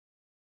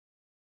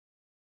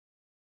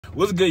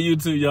What's good,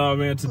 YouTube, y'all,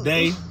 man?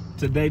 Today,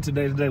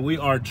 we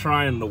are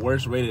trying the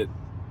worst rated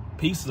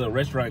pizza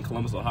restaurant in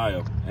Columbus,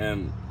 Ohio,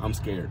 and I'm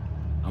scared.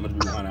 I'm gonna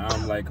be behind it.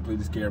 I'm like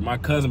completely scared. My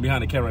cousin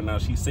behind the camera right now,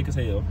 she's sick as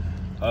hell.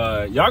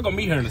 Y'all gonna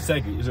meet her in a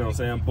second, you know what I'm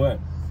saying? But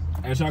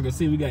as y'all can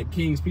see, we got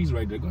King's Pizza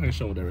right there. Go ahead and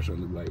show them what that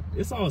restaurant looks like.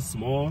 It's all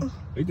small.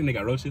 You think they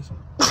got roaches?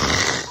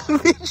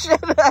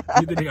 Shut up.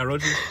 You think they got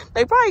roaches?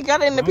 They probably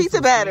got it in the pizza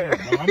batter.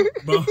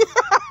 Bro.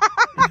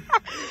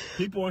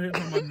 People on here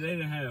talking about they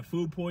done had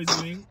food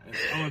poisoning and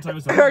all that type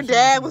of stuff. Her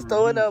dad was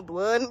throwing up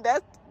blood.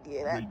 That's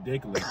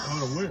ridiculous.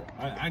 Hold on, where?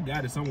 I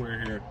got it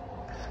somewhere here.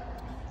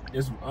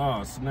 It's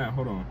snap.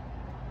 Hold on,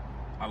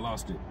 I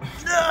lost it.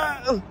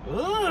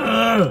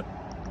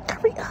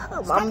 Hurry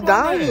up! I'm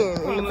dying.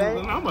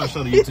 I'm about to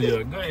show you to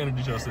you. Go ahead and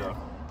introduce yourself.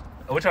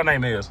 What your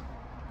name is?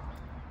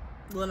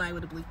 Lil Night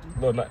with a bleaky.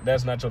 No,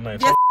 that's not your name.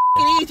 Yes,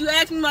 it is. You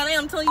asked me my name.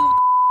 I'm telling you.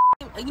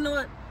 You know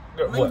what?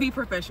 Let me be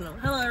professional.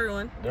 Hello,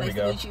 everyone. There nice we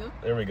go. to meet you.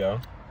 There we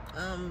go.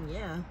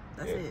 Yeah,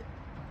 that's it.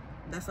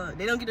 That's all.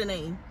 They don't get a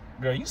name.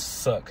 Girl, you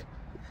suck.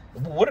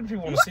 What if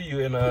people want to see you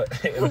in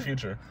the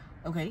future?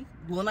 Okay,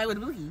 Lil Night with a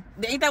bleaky.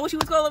 Ain't that what she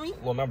was calling me?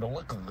 Well, not the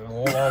look.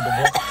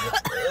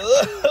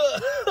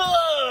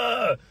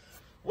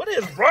 What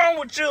is wrong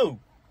with you?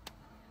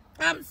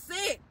 I'm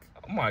sick.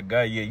 Oh my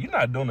God, yeah, you're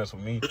not doing this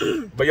with me.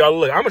 But y'all,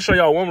 look, I'm gonna show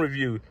y'all one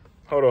review.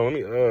 Hold on, let me.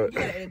 You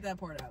gotta edit that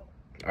part out.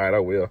 All right, I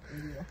will.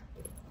 Yeah.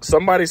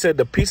 Somebody said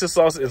the pizza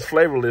sauce is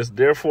flavorless,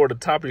 therefore the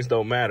toppings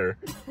don't matter.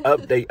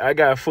 Update: I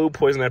got food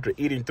poisoning after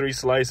eating 3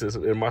 slices,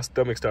 and my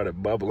stomach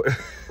started bubbling.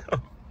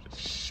 Oh,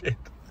 shit.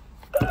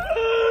 I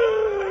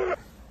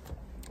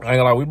ain't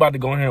gonna lie, we about to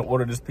go in here and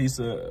order this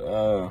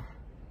pizza.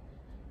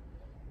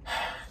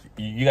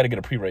 You got to get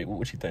a pre-rate.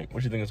 What you think?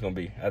 What you think it's gonna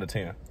be out of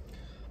 10?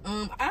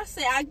 I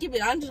say I give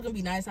it. I'm just gonna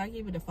be nice. I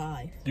give it a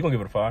 5. You gonna give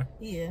it a 5?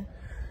 Yeah,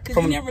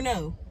 because you never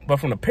know. But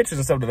from the pictures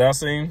and stuff that I've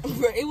seen,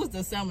 it was the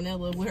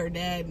salmonella with her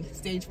dad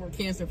stage 4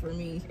 cancer for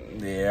me.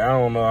 Yeah, I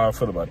don't know how I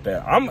feel about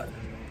that.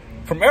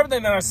 From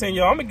everything that I've seen,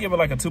 y'all, I'm gonna give it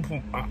like a 2.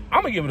 I'm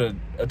gonna give it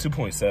a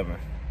 2.7.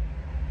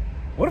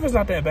 What if it's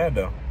not that bad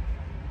though?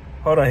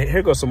 Hold on,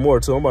 here goes some more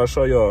too. I'm about to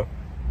show y'all.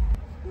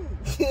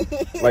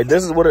 Like,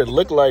 this is what it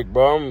looked like,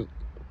 bro. I'm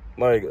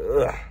like,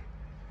 ugh.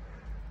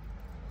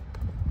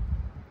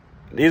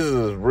 These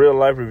are real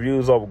life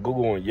reviews off of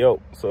Google and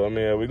Yelp. So I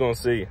mean, we're gonna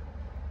see.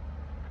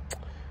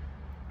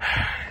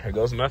 Here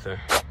goes nothing.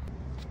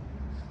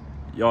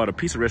 Y'all, the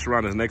pizza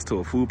restaurant is next to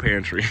a food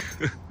pantry.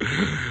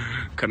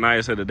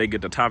 Kanaya said that they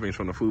get the toppings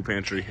from the food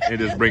pantry and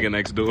just bring it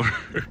next door.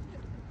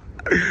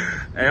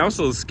 Hey, I'm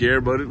so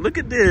scared, buddy. Look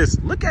at this.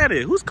 Look at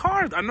it. Whose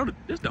car? I know this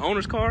is the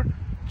owner's car.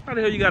 How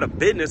the hell you got a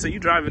business and you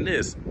driving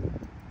this?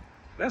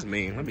 That's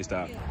mean. Let me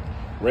stop.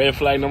 Red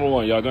flag number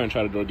 1. Y'all go and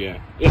try the door again.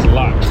 It's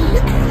locked.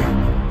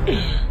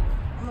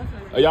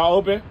 Are y'all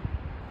open?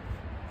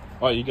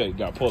 Oh, you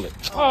gotta pull it.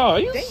 Oh,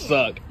 you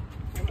suck.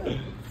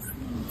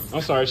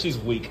 I'm sorry, she's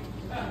weak.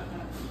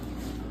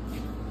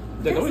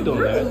 Don't be doing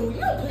that.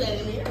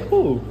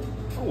 Ooh,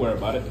 don't worry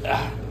about it.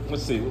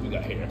 Let's see what we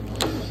got here.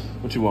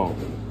 What you want?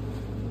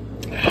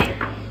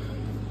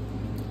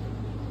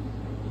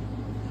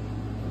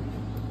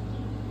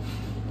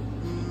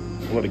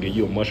 I'm gonna get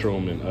you a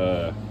mushroom and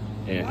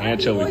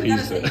anchovy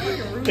pizza. Yeah.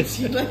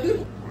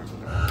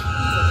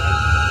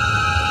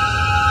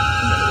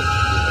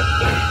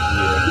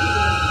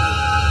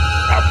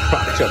 I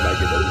probably might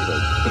get those.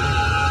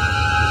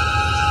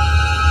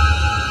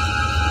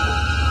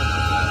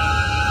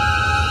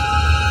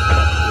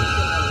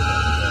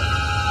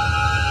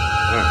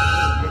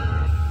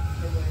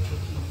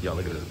 Y'all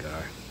look at this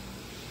guy.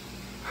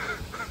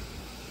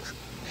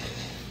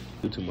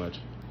 Too much.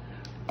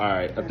 All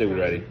right, I think we're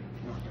ready.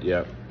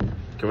 Yeah.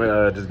 Can we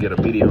just get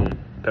a medium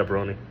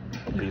pepperoni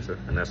pizza,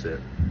 and that's it.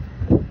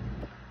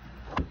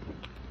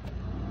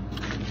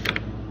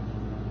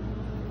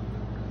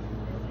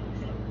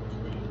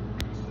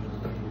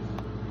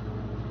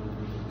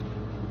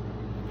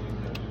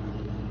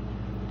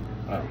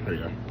 Oh, there you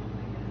go.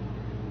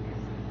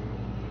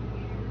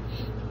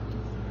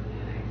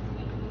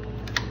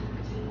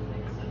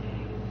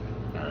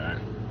 All right.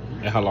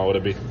 And how long would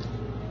it be?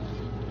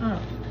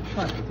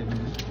 5 to 10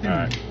 minutes. All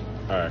right.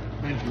 All right.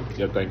 Thank you.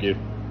 Yeah, thank you.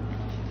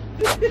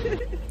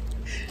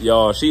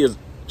 Y'all,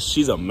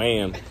 she's a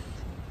man.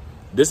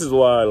 This is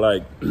why,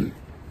 like, and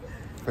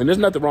there's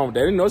nothing wrong with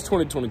that. You know, it's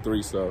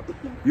 2023, so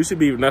you should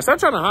be. Now, stop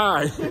trying to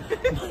hide.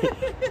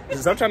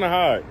 Stop trying to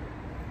hide.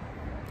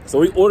 So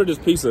we ordered this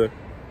pizza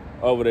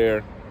over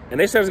there, and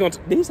they said it's gonna.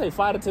 Did he say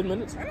 5 to 10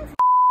 minutes?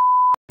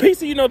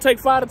 Pizza, you know, take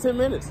 5 to 10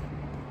 minutes.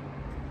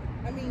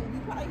 I mean, you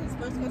probably was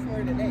supposed to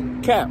customer today.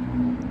 Cap,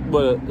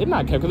 but it's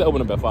not cap because they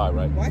open up at 5,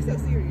 right? Why so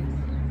serious?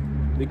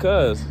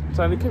 Because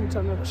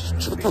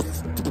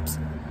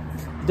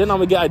then I'm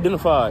gonna get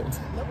identified.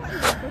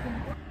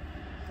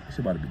 It's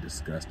about to be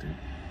disgusting.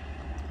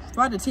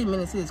 5 to 10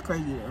 minutes is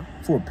crazy though.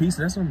 For a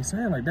pizza, that's what I'm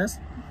saying. Like, that's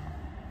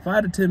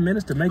 5 to 10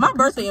 minutes to make my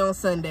birthday on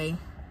Sunday.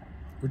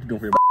 What you doing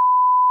for your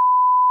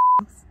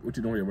What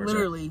you doing for your birthday?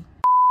 Literally. What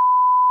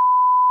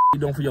you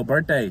doing for your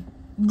birthday?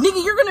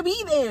 Nigga, you're gonna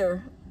be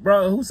there.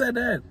 Bro, who said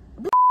that?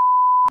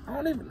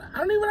 don't even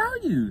know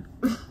you.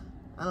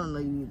 I don't know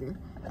you either.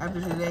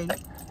 After today.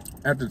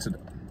 After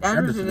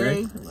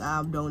today.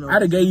 I don't know.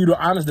 I'd have gave you the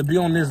honors to be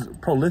on this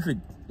prolific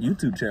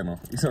YouTube channel.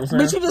 You know what I'm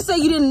saying? But you just said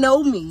you didn't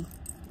know me.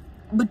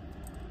 But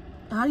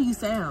how do you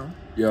sound?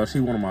 Yo, she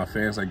one of my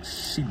fans. Like,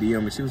 she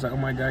DM'd me. She was like, oh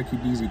my God,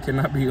 Qdeeezyy, can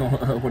I be on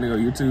one of your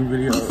YouTube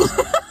videos?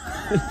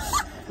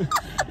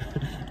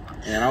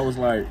 And I was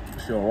like,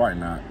 sure, why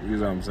not? You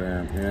know what I'm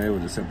saying? Yeah, it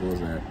was as simple as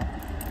that.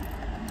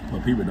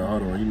 But people, though,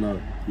 hold on. You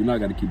know I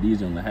got a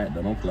Qdeeezyy on the hat,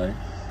 though. Don't play.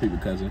 People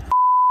cousin.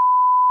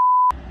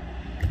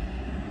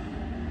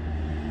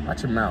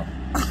 Watch your mouth.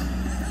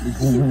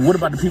 What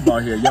about the people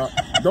out here? Y'all,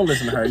 don't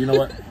listen to her. You know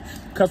what?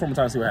 Cuss one more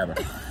time, see what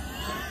happens.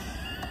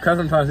 Cuss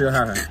one more time, see what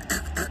happens.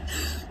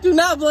 Do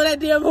not blow that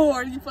damn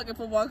horn, you fucking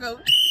football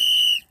coach.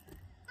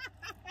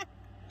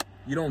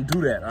 You don't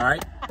do that, all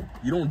right?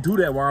 You don't do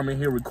that while I'm in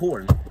here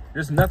recording.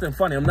 There's nothing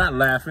funny. I'm not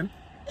laughing.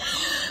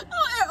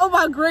 Oh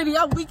my Grady,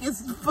 I'm weak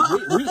as fuck.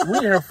 We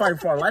in here fighting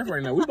for our life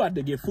right now. We about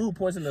to get food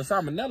poisoning and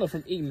salmonella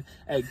from eating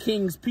at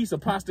King's Pizza,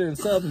 Pasta, and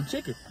Subs and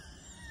Chicken.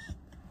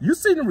 You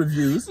seen the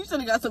reviews. You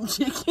should have got some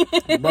chicken.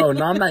 Bro,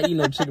 no, I'm not eating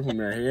no chicken from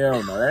there.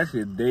 Hell no, that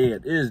shit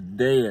dead. It's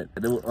dead.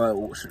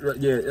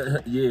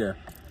 Yeah.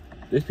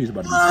 This piece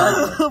about to be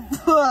tight.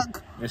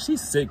 Fuck. And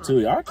she's sick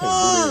too. I can't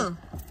believe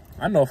it.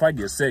 I know if I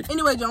get sick.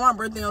 Anyway, John, my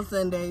birthday on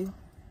Sunday.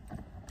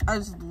 I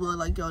just would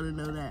like y'all to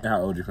know that.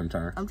 How old you from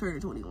turn? I'm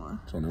turning 21.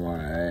 21.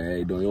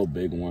 Hey, doing your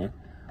big one.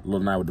 Little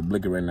night with the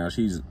blicker right now.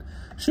 She's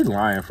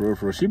lying for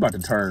real. She about to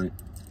turn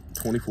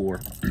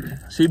 24.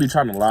 She be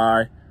trying to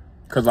lie.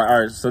 Cause like,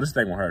 all right, so this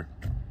thing with her.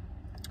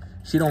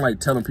 She don't like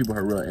telling people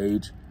her real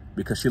age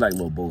because she like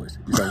little boys.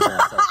 You know what I'm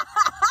saying? So,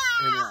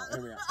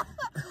 hear me out.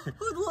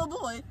 Who's the little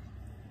boy?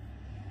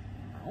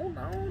 I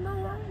don't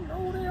know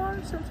who they are.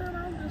 Sometimes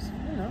I'm just, I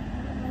don't know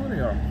who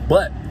they are.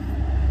 But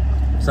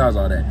besides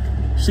all that,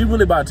 she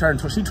really about to turn.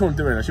 She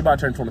 23 right now. She about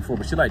to turn 24,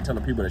 but she like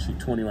telling people that she's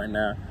 20 right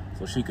now,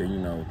 so she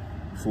can,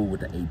 fool with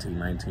the 18,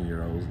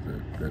 19-year-olds.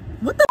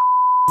 What the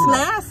is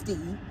nasty?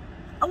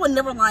 I would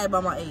never lie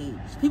about my age.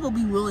 People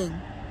be willing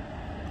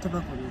to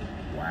fuck with me.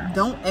 Wow.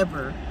 Don't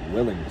ever.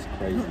 Willing is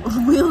crazy.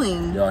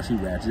 Willing. Y'all, she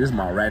ratchet. This is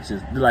my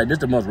ratchet. Like, this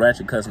the most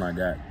ratchet cousin I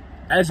got.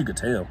 As you could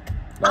tell.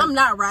 Like, I'm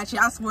not ratchet.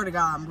 I swear to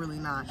God, I'm really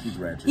not. She's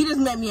ratchet. He just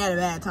met me at a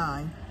bad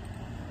time.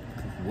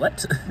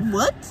 What?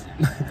 What?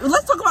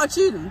 Let's talk about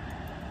you.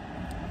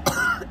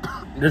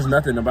 There's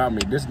nothing about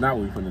me. This is not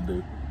what we're finna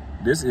do.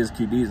 This is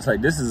Qdeeezyy. It's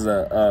like, this is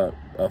a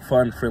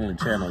fun, friendly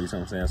channel, you know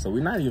what I'm saying? So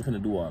we're not even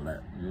finna do all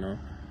that,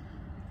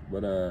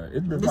 But,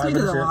 it's been 5 minutes.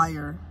 This nigga's a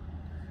liar.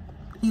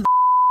 He's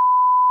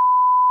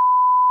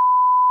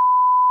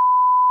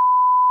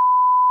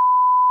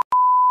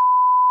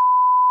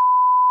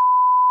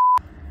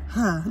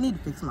I need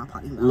to fix my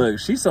potty mouth. Look,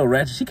 she's so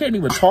ratchet. She can't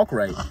even talk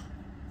right.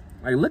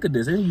 Like, look at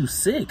this. Ain't you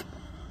sick?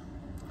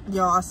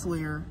 Y'all, I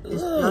swear.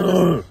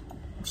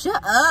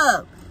 Shut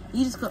up.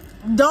 You just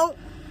don't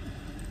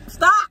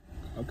stop.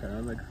 Okay, I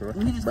like her.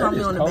 You just called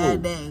me on a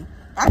bad day.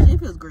 Actually, it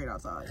feels great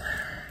outside.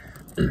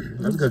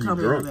 That's because you're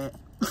drunk.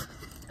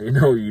 You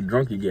know, when you're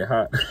drunk, you get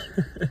hot.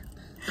 Who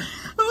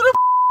the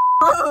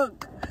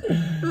drunk?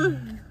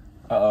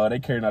 Uh-oh, they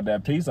carrying out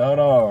that pizza. Hold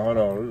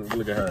on.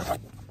 Look at her.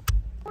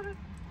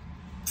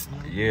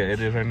 Yeah, it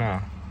is right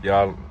now.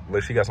 Y'all,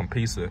 look, she got some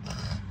pizza.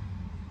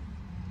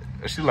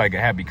 She's like a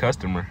happy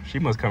customer. She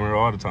must come here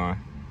all the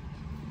time.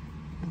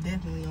 I'm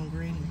definitely on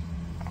Grady.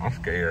 I'm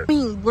scared.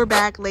 We're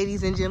back,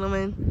 ladies and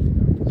gentlemen.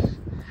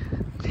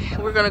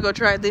 We're gonna go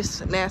try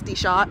this nasty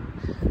shot.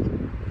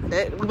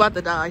 We're about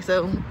to die,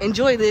 so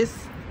enjoy this.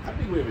 I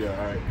think we'll be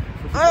alright.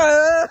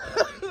 Fuck.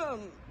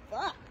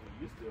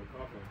 You still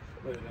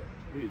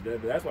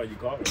coughing. That's why you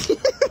coughing.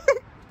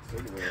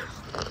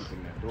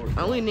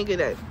 Only nigga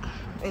that.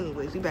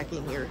 Anyways, we back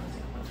in here.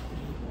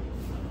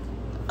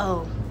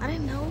 Oh, I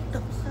didn't know. What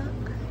the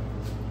fuck?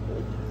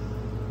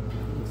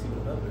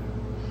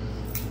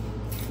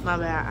 My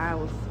bad. I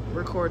was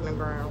recording the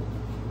ground.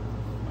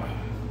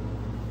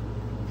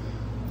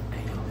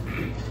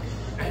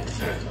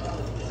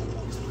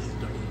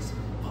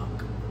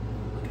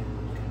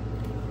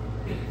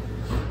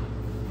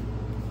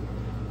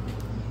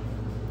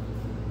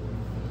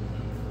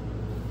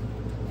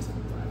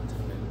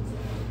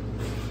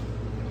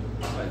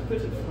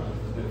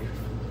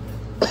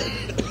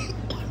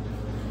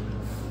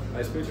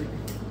 Nice picture.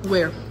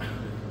 Where?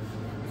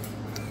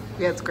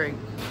 Yeah, it's great.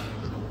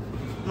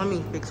 Let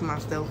me fix my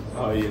stuff.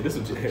 Oh yeah, this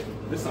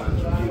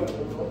sounds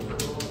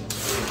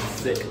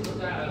sick.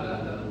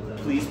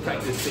 Please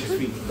practice 6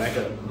 feet. Back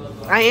up.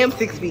 I am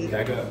 6 feet.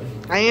 Back up.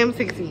 I am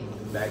 6 feet.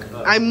 Back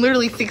up. I'm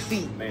literally 6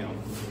 feet. Ma'am.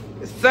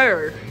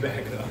 Sir.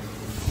 Back up.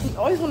 You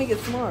always want to get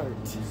smart.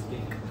 You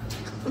stink.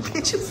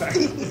 Bitch, you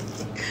stink.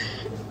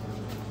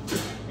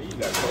 You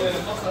got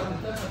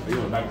Coke. You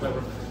want Dr.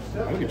 Pepper?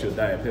 I'm gonna get you a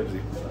Diet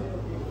Pepsi.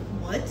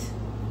 What?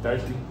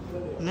 Thirsty?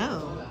 No.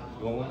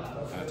 You want one?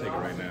 I'll take it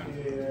right now.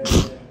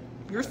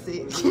 You're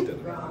sick.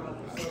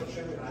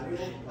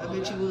 I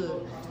bet you would.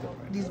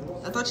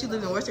 I thought you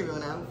lived in Westerville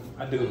now.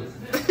 I do.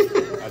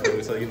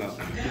 So, you know,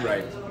 you're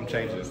right. I'm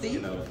changing. See?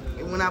 You know.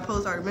 When I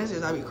post our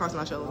messages, I be crossing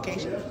out your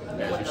location. Yeah,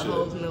 Let you the should.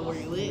 hoes know where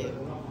you live.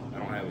 I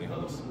don't have any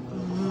hoes.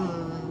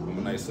 I'm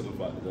a nice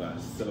civilized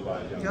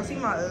young Y'all see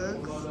man. my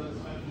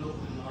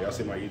Uggs? Y'all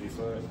see my Yeezy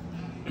slide?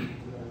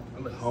 I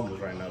look homeless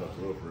right now, though,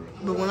 for real.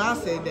 But when I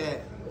said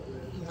that,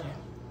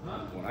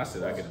 When I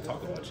said I get to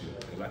talk about you,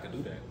 because I could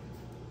do that.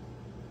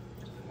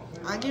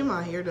 I get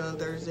my hair done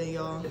Thursday,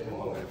 y'all. Like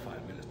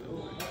 5 minutes,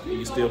 though.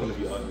 You still gonna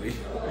be ugly.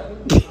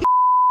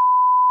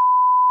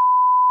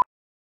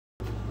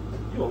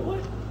 You a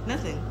what?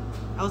 Nothing.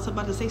 I was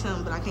about to say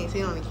something, but I can't say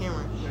it on the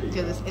camera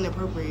because it's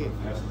inappropriate.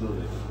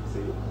 Absolutely. See,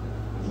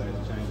 I'm glad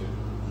you're changing.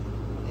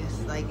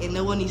 It's like, and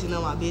no one needs to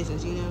know my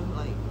business, you know?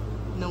 Like,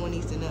 no one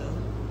needs to know.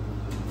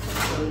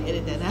 So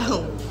edit that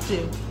out,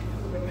 too.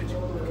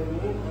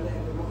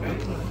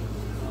 Okay.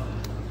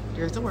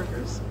 Here's the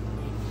workers.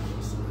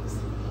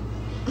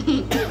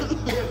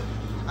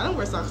 I don't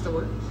wear socks to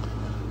work.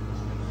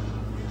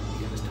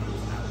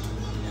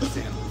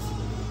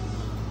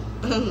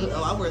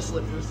 Oh, I wear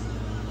slippers.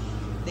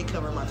 They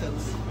cover my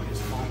toes.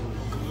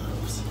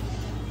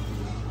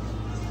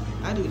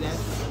 I do that.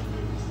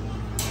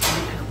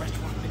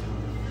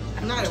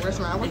 I'm not at a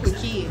restaurant. I work with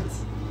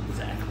kids.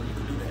 Exactly. You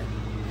can do that.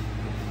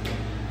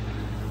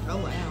 Oh,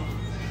 wow.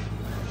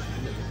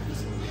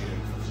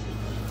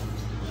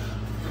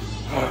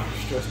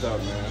 Stressed out,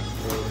 man.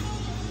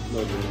 No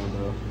good on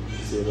though.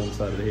 See it on the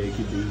side of the head,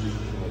 Qdeeezyy.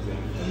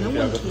 No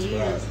one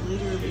cares,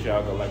 literally. If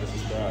y'all go like and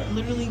subscribe.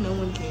 Literally, no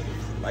one cares.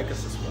 Like and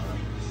subscribe.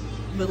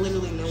 But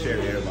literally, no one Share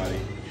to cares. everybody.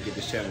 Get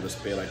this channel to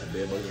spread like the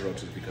bed bugs and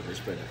roaches because they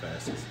spread the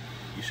fastest.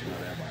 You should know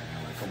that by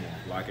now. Like, come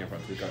on. Lock in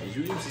front of 3 Did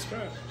you even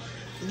subscribe?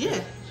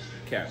 Yeah.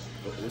 Cap.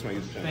 What's my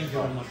YouTube channel? Thank you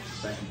very much.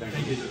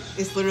 Thank you.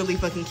 It's literally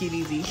fucking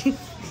Qdeeezyy.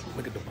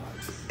 Look at the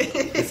box.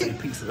 It's a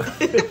pizza.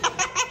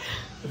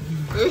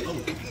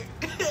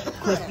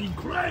 Krusty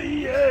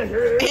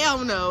Krab. Hell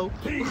no.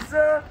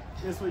 Pizza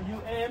is for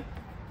you and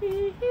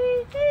this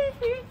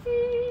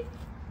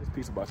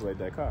pizza box like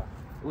that car.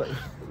 Look,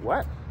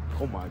 what?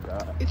 Oh my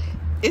god.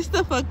 It's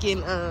the fucking,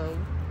 You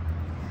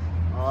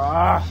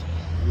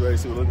ready to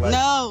see what it look like?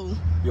 No.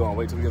 You wanna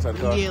wait till we get inside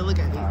the car? Yeah, look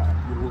at it.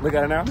 You look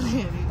at it now?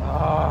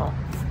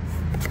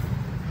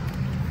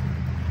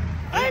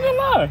 I ain't gonna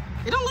lie.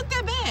 It don't look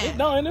that bad.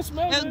 No, and it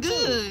smells That's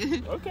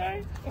good.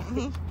 Okay. I got a I'm a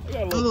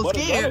little little butter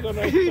scared.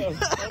 garlic on that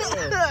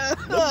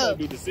stuff. That might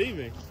be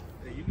deceiving.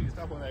 Hey, you need to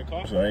stop on that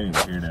car. So I didn't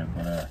hear that,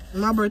 but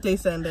My birthday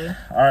Sunday.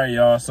 alright,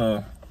 y'all.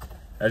 So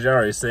as y'all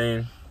already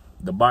seen,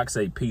 the box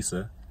say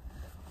pizza.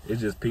 It's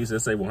just pizza.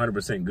 It say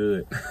 100%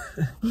 good.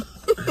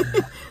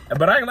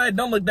 But I ain't like, it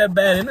don't look that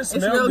bad, and it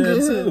smells real good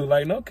good. too.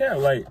 Like no cap.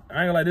 Like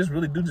I ain't like, this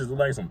really do just look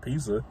like some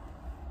pizza.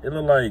 It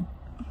look like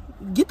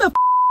Get the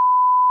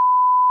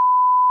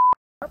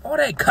all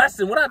that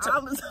cussing. What I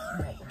tell? I'm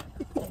sorry.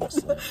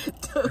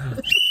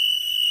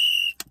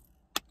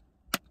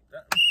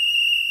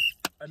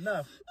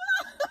 Enough.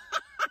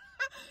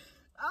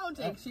 I don't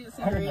take shit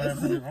I'm gonna serious.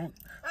 put it on.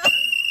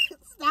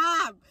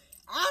 Stop.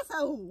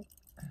 Asshole.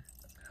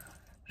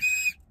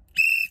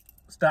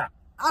 Stop.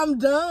 I'm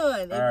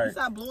done. If right. you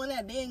stop blowing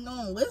that dang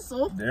on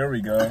whistle. There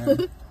we go.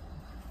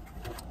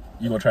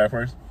 You gonna try it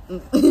first?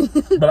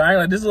 But I ain't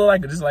like, this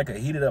is like a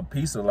heated up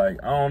pizza.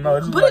 Like I don't know.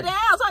 It's just Put like, it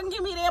down so I can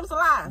give me damn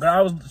slice. but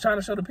I was trying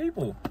to show the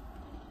people.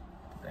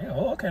 Damn.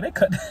 Oh, okay. They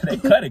cut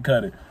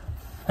it.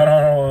 Hold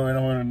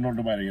on.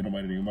 Nobody yet.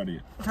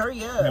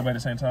 Hurry up. Everybody at the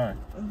same time.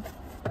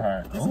 All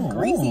right. This is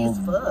greasy as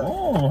fuck.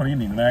 Oh, you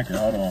need a napkin.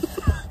 Hold on.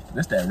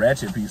 This that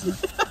ratchet pizza.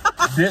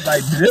 This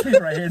piece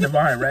right here,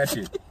 divine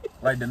ratchet.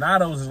 Like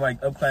Donato's is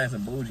like up class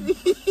and bougie.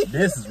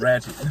 This is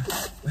ratchet.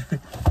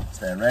 It's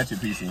that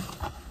ratchet pizza.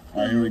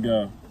 All right, here we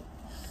go.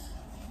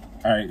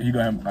 All right, you go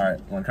ahead. All right,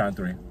 one count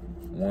 3.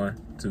 1,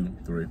 2,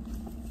 3.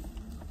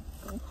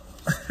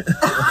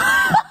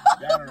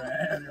 Got her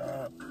ass,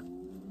 y'all.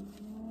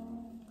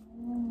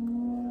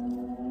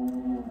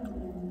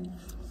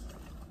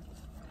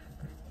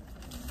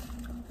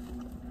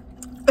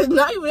 It's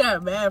not even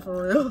that bad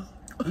for real.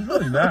 It's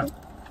really not.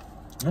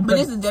 But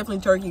this is definitely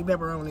turkey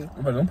pepperoni.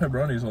 But them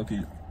pepperonis low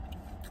key.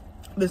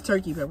 This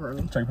turkey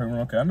pepperoni. Turkey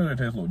pepperoni. Okay, I know they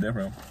taste a little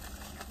different.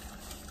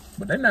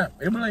 But they not.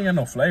 It really ain't got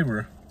no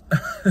flavor.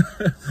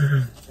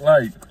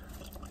 Like,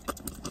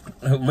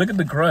 look at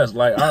the crust.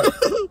 Like,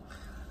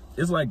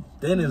 it's like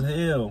thin as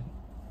hell.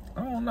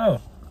 I don't know.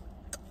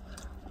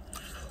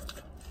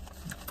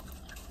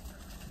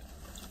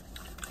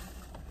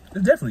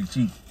 It's definitely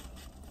cheap.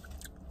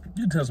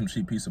 You can tell some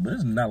cheap pizza, but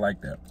it's not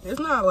like that. It's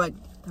not like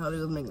how they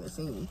was making it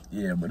seem.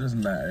 Yeah, but it's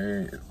not.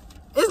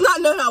 It's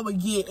not nothing I would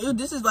get.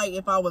 This is like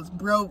if I was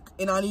broke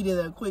and I needed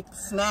a quick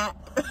snack.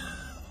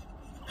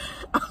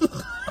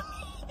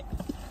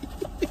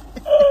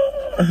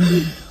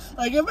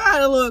 Like if I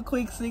had a little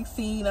quick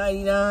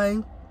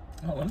 $16.99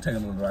 Oh, I'm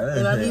taking a little right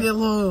and I needed a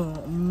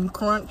little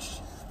crunch,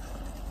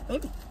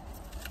 maybe.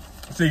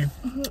 See,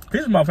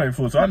 pizza's my favorite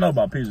food, so I know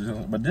about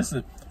pizza. But this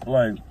is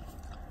like,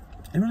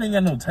 it really ain't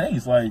got no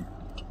taste. Like,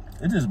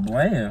 it's just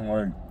bland.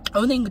 Like,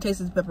 only thing you can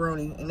taste is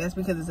pepperoni, and that's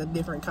because it's a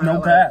different kind no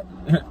of cap.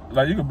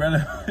 Like you can barely,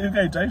 you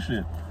can't taste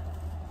shit.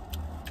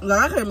 Like,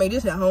 I could have made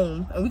this at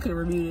home, and we could have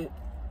reviewed it.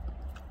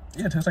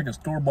 Yeah, it tastes like a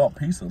store-bought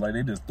pizza. Like,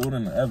 they just threw it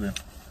in the oven.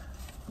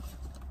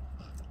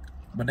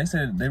 But they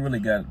said they really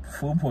got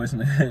food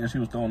poisoning and she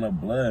was throwing up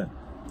blood.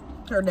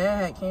 Her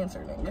dad had cancer,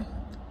 nigga.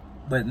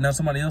 But now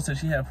somebody else said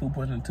she had food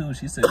poisoning too.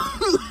 She said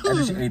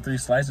after she ate 3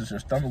 slices, her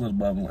stomach was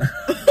bubbling.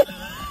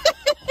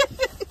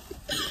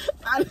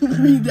 I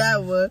didn't read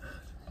that one.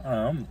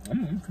 I'm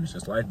gonna finish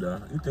this life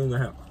though. You think that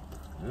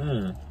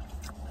happen?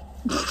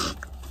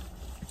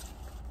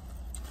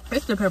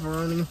 It's the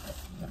pepperoni.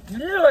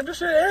 Yeah, like this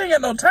shit ain't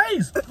got no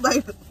taste.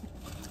 Like,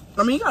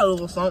 I mean, you got a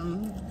little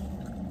something.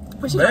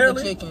 But she got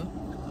the chicken.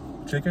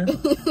 Chicken?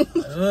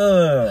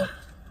 Ugh.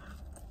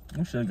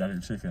 You should have got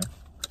your chicken.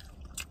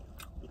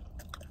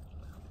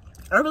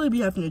 I really be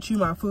having to chew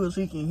my food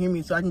so you can hear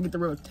me, so I can get the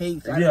real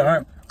taste.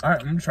 Yeah,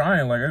 I'm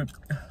trying. Like,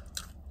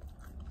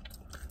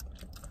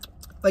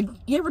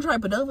 you ever try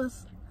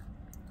Qdeeezyy?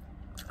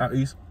 Out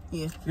east?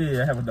 Yeah.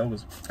 Yeah, I have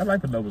Qdeeezyy. I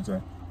like Qdeeezyy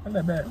though. Not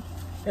that bad.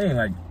 It ain't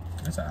like,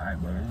 it's alright,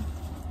 but.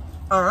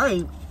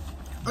 Alright.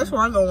 That's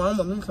where I go when I'm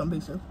gonna make some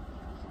pizza.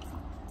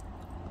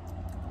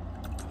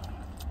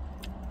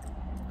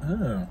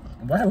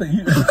 Why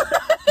you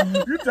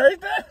you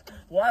taste that?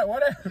 Why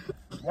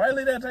you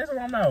leave that taste in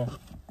my mouth?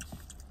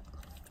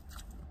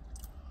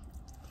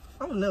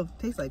 I don't know. It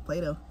tastes like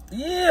Play-Doh.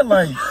 Yeah,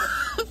 like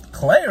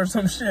clay or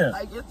some shit.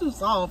 Like, it's too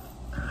soft.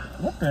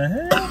 What the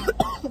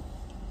hell?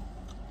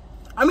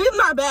 I mean, it's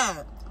not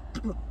bad.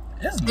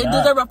 It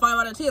deserves a 5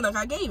 out of 10 like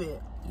I gave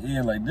it.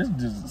 Yeah, like this is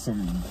just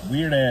some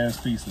weird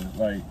ass pizza.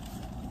 Like,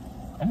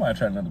 I'm gonna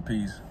try another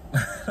piece.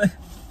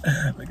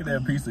 Look at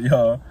that pizza,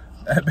 y'all.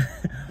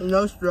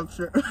 No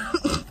structure.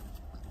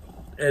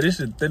 Yeah, this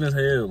shit thin as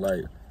hell.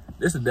 Like,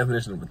 this is the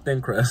definition of a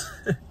thin crust.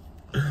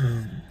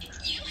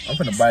 I'm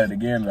finna bite it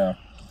again now.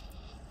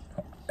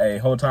 Hey,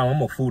 whole time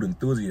I'm a food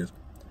enthusiast.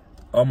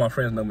 All my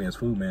friends know me as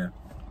food man.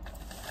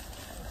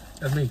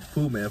 That's me,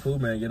 food man.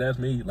 Yeah, that's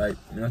me. Like,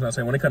 you know what I'm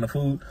saying? When they come to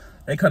food,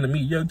 they come to me.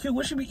 Yo, Q,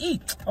 what should we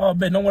eat? Oh,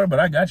 man, don't worry, but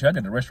I got you. I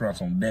got the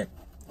restaurants on deck.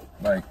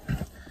 Like,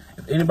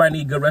 if anybody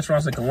need good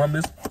restaurants in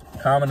Columbus,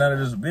 comment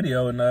under this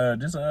video and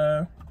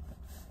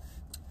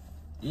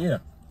yeah,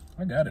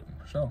 I got it.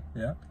 So,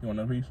 yeah, you want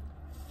another piece?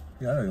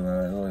 Yeah,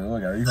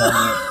 look at it. You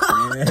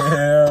hungry?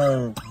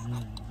 Yeah.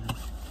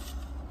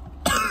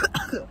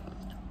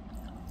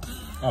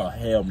 Oh,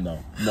 hell no.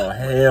 No,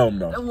 hell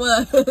no.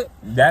 What?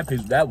 That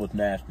piece, that was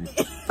nasty.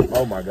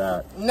 Oh, my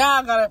God. Now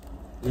I gotta...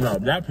 No,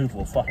 that piece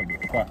was fucking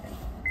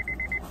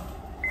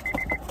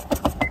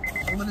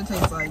What it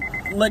tastes like?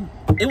 Like,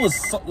 it was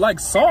like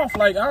soft.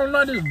 Like, I don't know,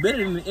 I just bit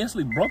it and it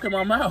instantly broke in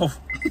my mouth.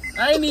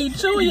 I ain't even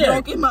chew yet.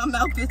 Broke in my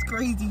mouth is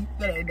crazy.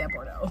 Gotta eat that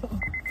part out.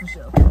 For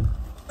sure.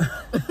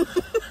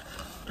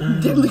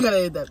 Definitely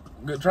gotta eat that.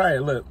 Good, try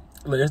it. Look,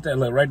 it's that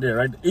look right there,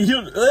 right there. You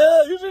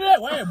see that?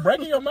 Why it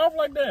breaking your mouth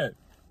like that?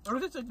 I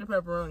just took the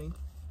pepperoni.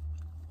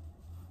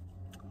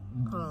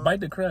 Bite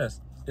the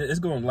crust. It's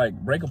gonna like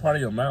break a part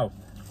of your mouth.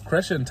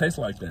 Crust shouldn't taste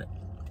like that.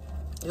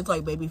 It's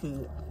like baby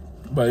food.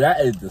 But that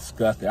is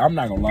disgusting. I'm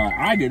not gonna lie.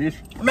 I get this.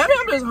 Maybe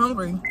I'm just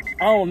hungry.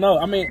 I don't know.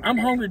 I mean, I'm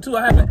hungry too.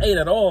 I haven't ate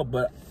at all,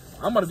 but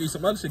I'm about to eat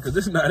some other shit because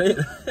this is not it.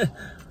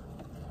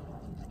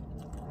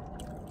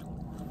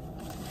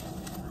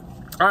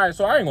 Alright,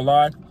 so I ain't gonna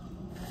lie.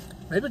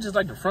 Maybe just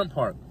like the front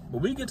part.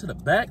 But when you get to the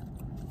back,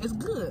 it's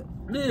good.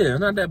 Yeah, it's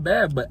not that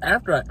bad. But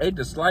after I ate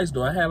the slice,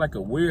 though, I had like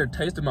a weird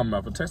taste in my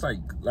mouth. It tastes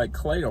like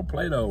clay or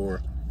Play-Doh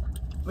or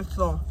What's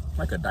so?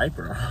 Like a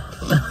diaper.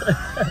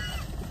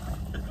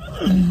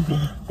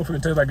 Hopefully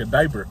it tastes like a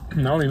diaper. I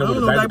don't even know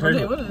what a diaper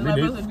tastes like. What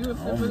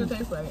does it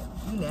taste like?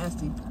 You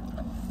nasty.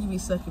 You be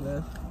sucking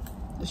the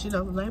shit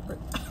out of the diaper.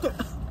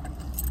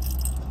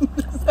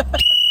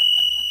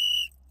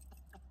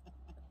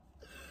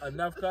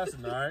 Enough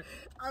cussing, all right?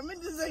 I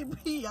meant to say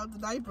pee out the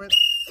diaper.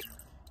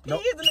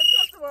 Nope. Pee isn't a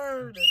cuss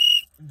word.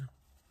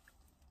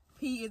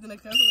 Pee isn't a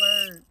cuss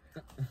word.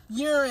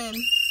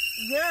 Urine.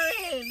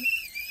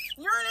 Urine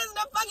isn't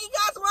a fucking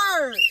cuss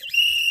word.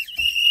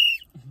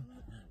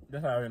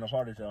 That's how I in the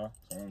party, y'all.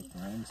 So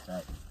let me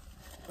stop.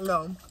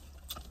 No.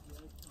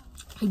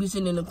 He be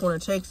sitting in the corner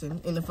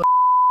texting in the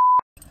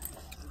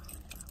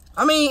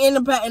I mean, in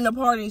the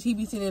parties, he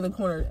be sitting in the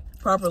corner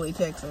properly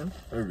texting.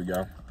 There we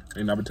go.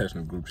 And I've been texting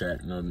the group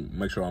chat, you know,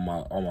 make sure all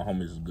my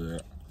homies is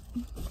good.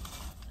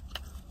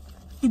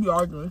 He be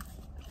arguing.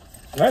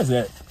 That's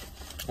it.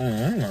 I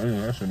ain't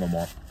gonna that shit no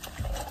more.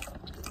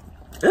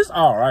 It's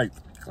all right.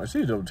 I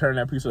should just turn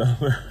that piece up.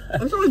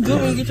 It's only good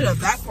when you get to the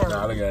back part.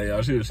 Nah, look at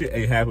y'all. She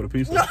ate half of the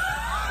pizza.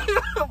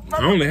 I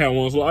only had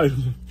one slice.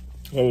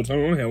 The whole time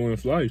I only had one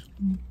slice.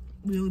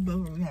 We only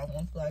both only had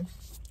one slice.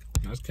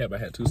 That's cap. I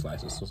had 2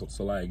 slices.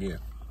 So lie again.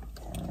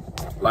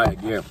 Lie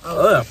again.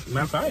 Ugh.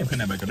 Man, I ain't putting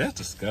that back up. That's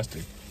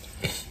disgusting.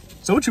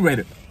 So what you rate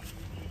it?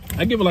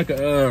 I give it like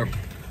a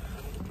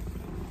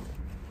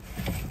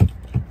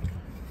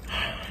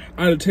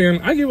out of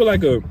 10. I give it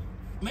like a.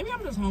 Maybe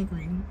I'm just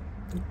hungry.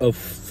 A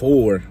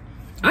 4.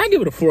 I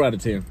give it a 4 out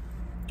of 10.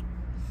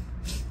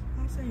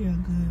 I'll say a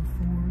good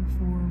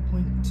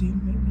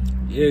 4.2 maybe.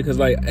 Yeah, cause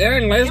like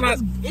it's not.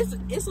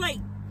 It's like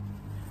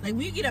Like,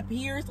 when you get up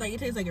here, it's like, it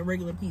tastes like a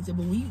regular pizza.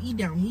 But when you eat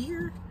down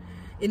here,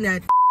 in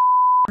that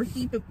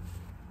turkey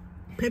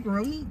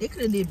pepperoni, they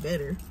could have did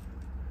better.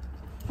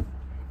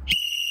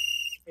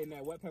 In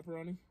that what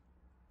pepperoni?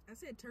 I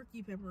said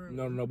turkey pepperoni.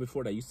 No,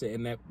 before that, you said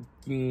in that...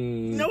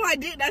 No, I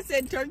didn't. I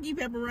said turkey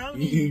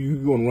pepperoni. You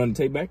want to run the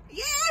tape back?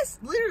 Yes,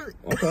 literally.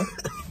 Okay.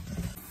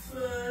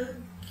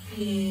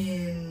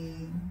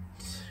 Fucking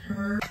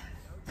turkey.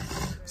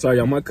 Sorry,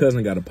 y'all, my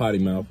cousin got a potty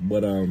mouth,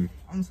 but, I'm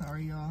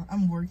sorry, y'all.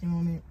 I'm working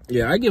on it.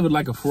 yeah, I give it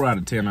like a 4 out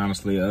of 10,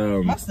 honestly.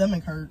 My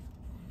stomach hurt.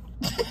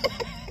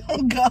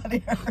 Oh, God,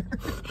 it hurt.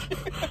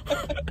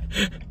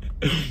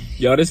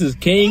 Y'all, this is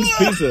King's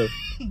Pizza.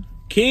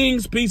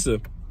 King's Pizza.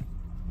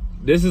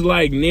 This is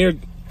like near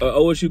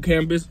OSU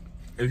campus.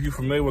 If you're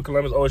familiar with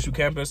Columbus OSU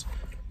campus,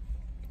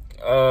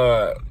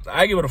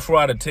 I give it a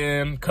 4 out of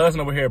 10.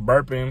 Cousin over here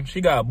burping.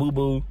 She got a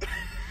boo-boo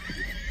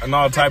and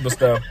all type of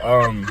stuff.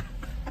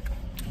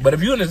 But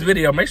if you're in this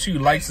video, make sure you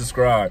like,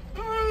 subscribe.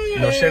 You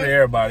know, share to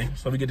everybody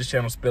so we get this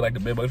channel spit like the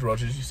big bucks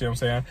roaches. You see what I'm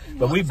saying?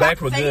 But we back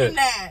for good.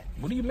 That.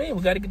 What do you mean?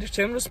 We got to get this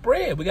channel to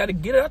spread. We got to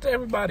get it out to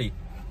everybody.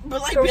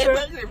 But like You know bed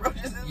what bugs and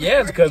roaches.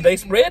 Yes, because they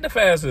spread the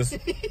fastest.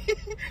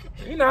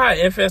 You know how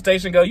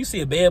infestation go? You see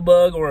a bed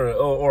bug or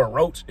a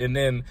roach, and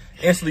then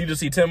instantly you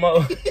just see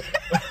Timo.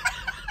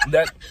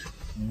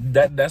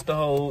 That's the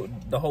whole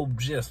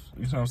gist.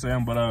 You know what I'm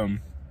saying? But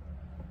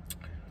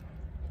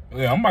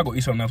yeah, I'm about to go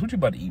eat something else. What you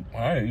about to eat?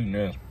 I ain't eating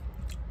this.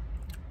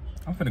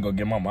 I'm finna go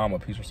get my mom a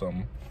piece or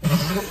something.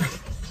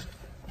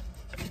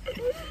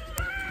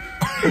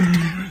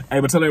 Hey,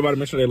 but tell everybody,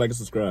 make sure they like and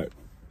subscribe.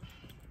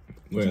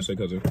 Go ahead and say,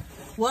 cousin.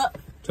 What?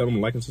 Tell them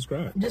to like and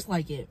subscribe. Just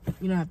like it.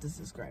 You don't have to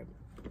subscribe.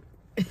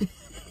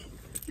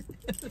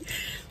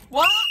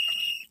 What?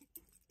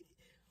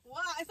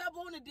 Why? Stop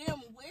blowing the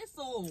damn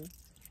whistle.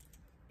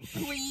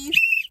 Please.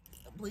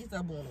 Please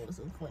stop blowing the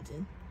whistle,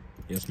 Quentin.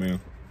 Yes, ma'am.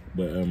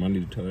 But I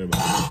need to tell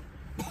everybody.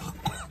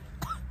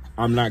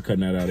 I'm not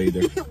cutting that out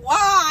either.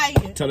 Why?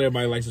 Tell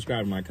everybody like,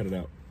 subscribe, and I cut it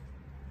out.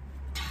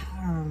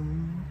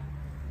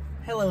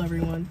 Hello,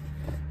 everyone.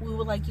 We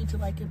would like you to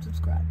like and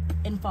subscribe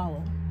and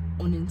follow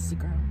on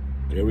Instagram.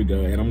 There we go.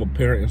 And I'm gonna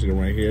pair her Instagram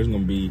right here. It's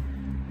gonna be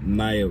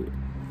Naya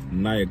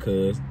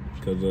cuz.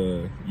 Cause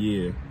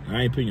yeah,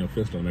 I ain't putting your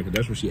fist on her because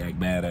that's what she act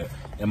bad at.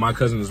 And my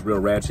cousin is real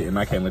ratchet, and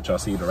I can't let y'all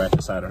see the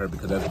ratchet side of her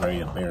because that's very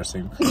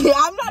embarrassing. Yeah,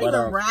 I'm not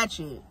even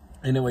ratchet.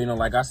 Anyway, you know,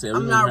 like I said,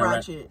 I'm not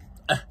ratchet.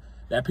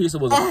 That pizza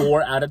was a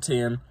 4 out of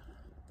 10.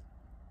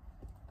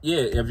 Yeah,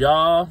 if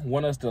y'all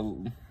want us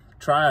to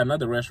try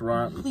another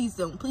restaurant, please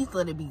don't. Please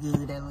let it be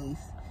good at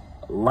least.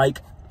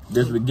 Like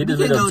this, get this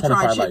you video can go 25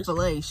 try likes.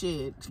 Chick-fil-A,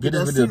 shit. Get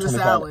this video 25.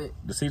 Salad.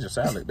 The Caesar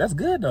salad. That's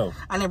good though.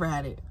 I never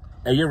had it.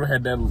 Hey, you ever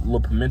had that little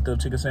pimento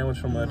chicken sandwich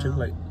from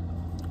Chick-fil-A?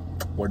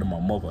 Word to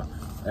my mother.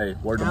 Hey,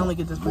 word to I only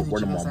get this pussy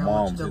chicken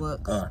sandwich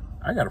deluxe.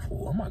 I got a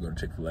fool. I might go to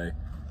Chick-fil-A.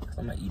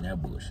 I'm not eating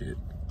that bullshit.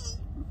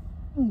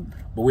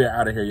 But we are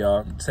out of here,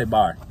 y'all. Say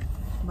bye.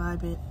 Bye,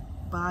 bitch.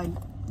 Bye,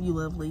 you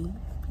lovely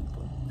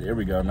people. There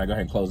we go. Now go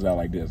ahead and close it out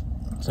like this.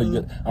 So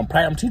you get,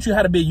 I'm teaching you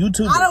how to be a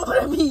YouTuber. I don't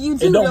want to be a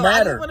YouTuber. It don't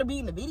matter. I just want to be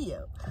in the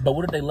video. But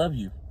what if they love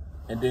you?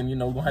 And then, you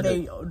know, we're going to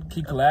have to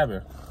keep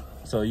collabing.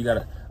 So you got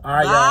to, all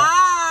right, y'all.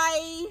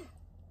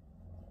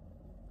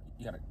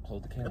 You got to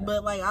close the camera.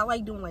 But, like, I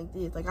like doing like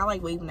this. Like, I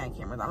like waving at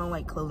cameras. I don't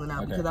like closing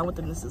out because I want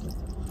them to see.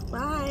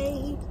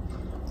 Bye.